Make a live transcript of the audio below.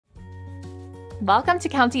Welcome to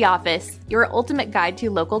County Office, your ultimate guide to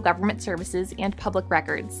local government services and public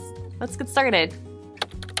records. Let's get started.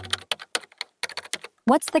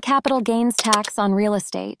 What's the capital gains tax on real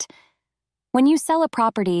estate? When you sell a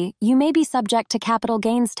property, you may be subject to capital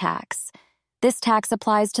gains tax. This tax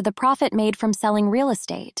applies to the profit made from selling real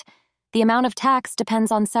estate. The amount of tax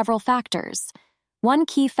depends on several factors. One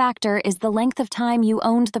key factor is the length of time you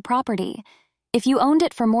owned the property. If you owned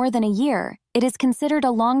it for more than a year, it is considered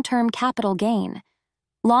a long-term capital gain.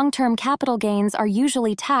 Long-term capital gains are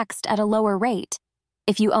usually taxed at a lower rate.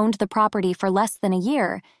 If you owned the property for less than a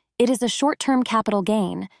year, it is a short-term capital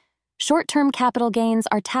gain. Short-term capital gains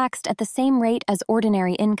are taxed at the same rate as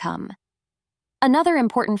ordinary income. Another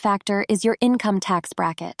important factor is your income tax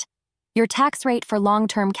bracket. Your tax rate for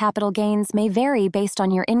long-term capital gains may vary based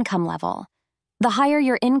on your income level. The higher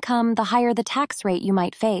your income, the higher the tax rate you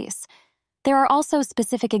might face. There are also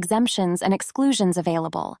specific exemptions and exclusions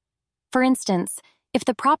available. For instance, if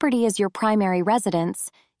the property is your primary residence,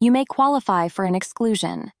 you may qualify for an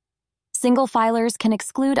exclusion. Single filers can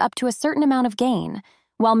exclude up to a certain amount of gain,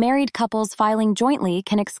 while married couples filing jointly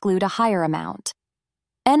can exclude a higher amount.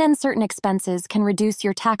 Uncertain expenses can reduce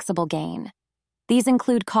your taxable gain. These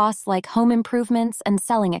include costs like home improvements and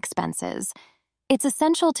selling expenses. It's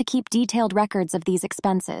essential to keep detailed records of these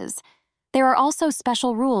expenses. There are also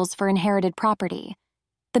special rules for inherited property.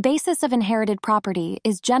 The basis of inherited property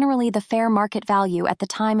is generally the fair market value at the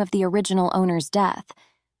time of the original owner's death.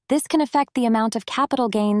 This can affect the amount of capital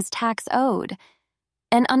gains tax owed.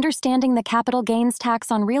 And understanding the capital gains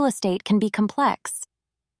tax on real estate can be complex.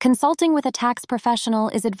 Consulting with a tax professional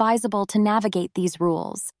is advisable to navigate these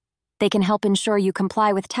rules. They can help ensure you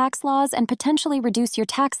comply with tax laws and potentially reduce your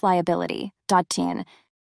tax liability.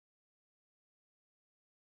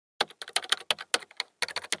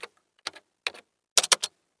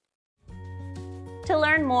 To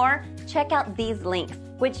learn more, check out these links,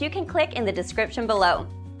 which you can click in the description below.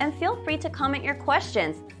 And feel free to comment your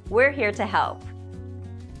questions. We're here to help.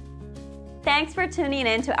 Thanks for tuning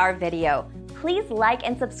in to our video. Please like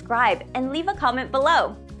and subscribe and leave a comment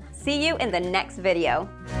below. See you in the next video.